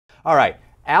All right,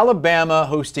 Alabama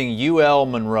hosting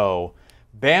UL-Monroe.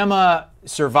 Bama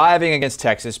surviving against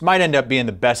Texas might end up being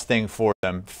the best thing for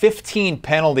them. 15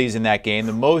 penalties in that game,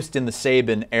 the most in the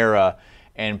Saban era,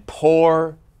 and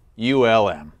poor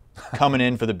ULM coming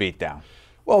in for the beatdown.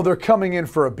 Well, they're coming in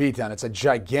for a beatdown. It's a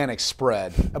gigantic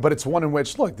spread, but it's one in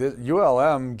which, look, the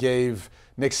ULM gave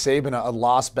Nick Saban a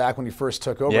loss back when he first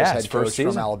took over as head coach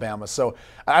from Alabama. So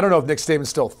I don't know if Nick Saban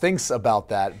still thinks about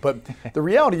that, but the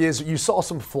reality is you saw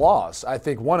some flaws. I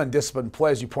think one, undisciplined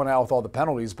play, as you point out with all the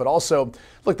penalties, but also,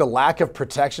 look, the lack of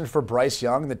protection for Bryce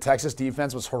Young. The Texas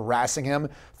defense was harassing him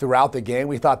throughout the game.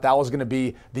 We thought that was going to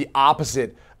be the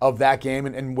opposite of that game,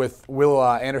 and with Will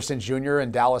Anderson Jr.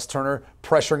 and Dallas Turner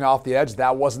pressuring off the edge,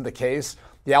 that wasn't the case.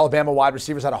 The Alabama wide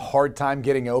receivers had a hard time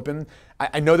getting open.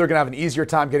 I know they're going to have an easier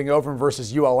time getting open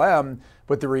versus ULM,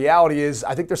 but the reality is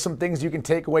I think there's some things you can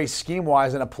take away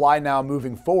scheme-wise and apply now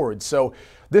moving forward. So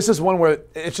this is one where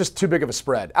it's just too big of a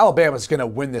spread. Alabama's going to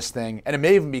win this thing, and it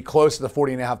may even be close to the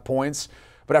 40.5 points.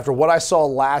 But after what I saw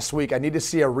last week, I need to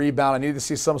see a rebound. I need to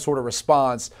see some sort of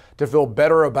response to feel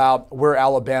better about where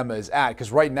Alabama is at.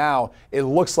 Because right now, it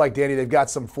looks like, Danny, they've got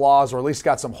some flaws or at least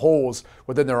got some holes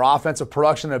within their offensive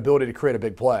production and ability to create a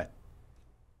big play.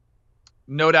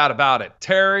 No doubt about it.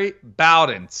 Terry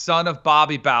Bowden, son of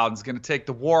Bobby Bowden, is going to take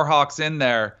the Warhawks in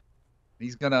there.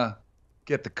 He's going to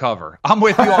get the cover. I'm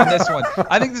with you on this one.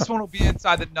 I think this one will be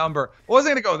inside the number. I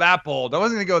wasn't going to go that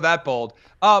bold.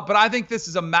 But I think this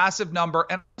is a massive number.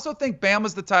 And I also think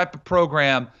Bama's the type of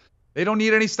program, they don't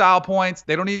need any style points.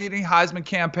 They don't need any Heisman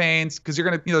campaigns because you're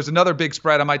going to, there's another big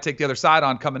spread I might take the other side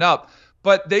on coming up.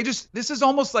 But this is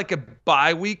almost like a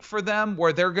bye week for them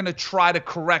where they're going to try to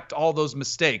correct all those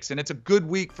mistakes. And it's a good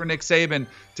week for Nick Saban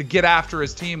to get after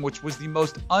his team, which was the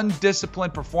most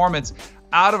undisciplined performance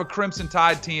out of a Crimson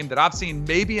Tide team that I've seen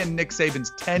maybe in Nick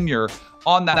Saban's tenure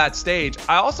on that stage.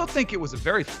 I also think it was a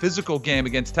very physical game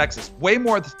against Texas, way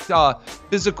more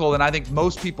physical than I think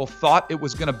most people thought it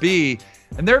was going to be.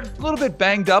 And they're a little bit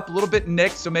banged up, a little bit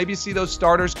nicked, so maybe you see those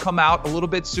starters come out a little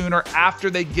bit sooner after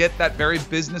they get that very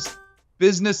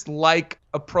business-like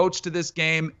approach to this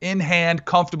game, in hand,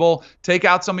 comfortable, take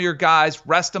out some of your guys,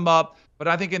 rest them up. But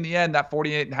I think in the end, that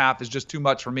 48.5 is just too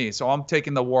much for me. So I'm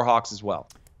taking the Warhawks as well.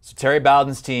 So Terry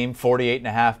Bowden's team,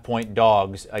 48.5-point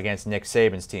dogs against Nick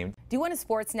Saban's team. Do you want a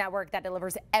sports network that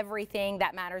delivers everything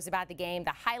that matters about the game? The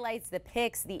highlights, the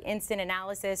picks, the instant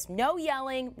analysis, no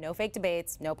yelling, no fake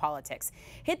debates, no politics.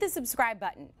 Hit the subscribe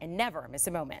button and never miss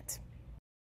a moment.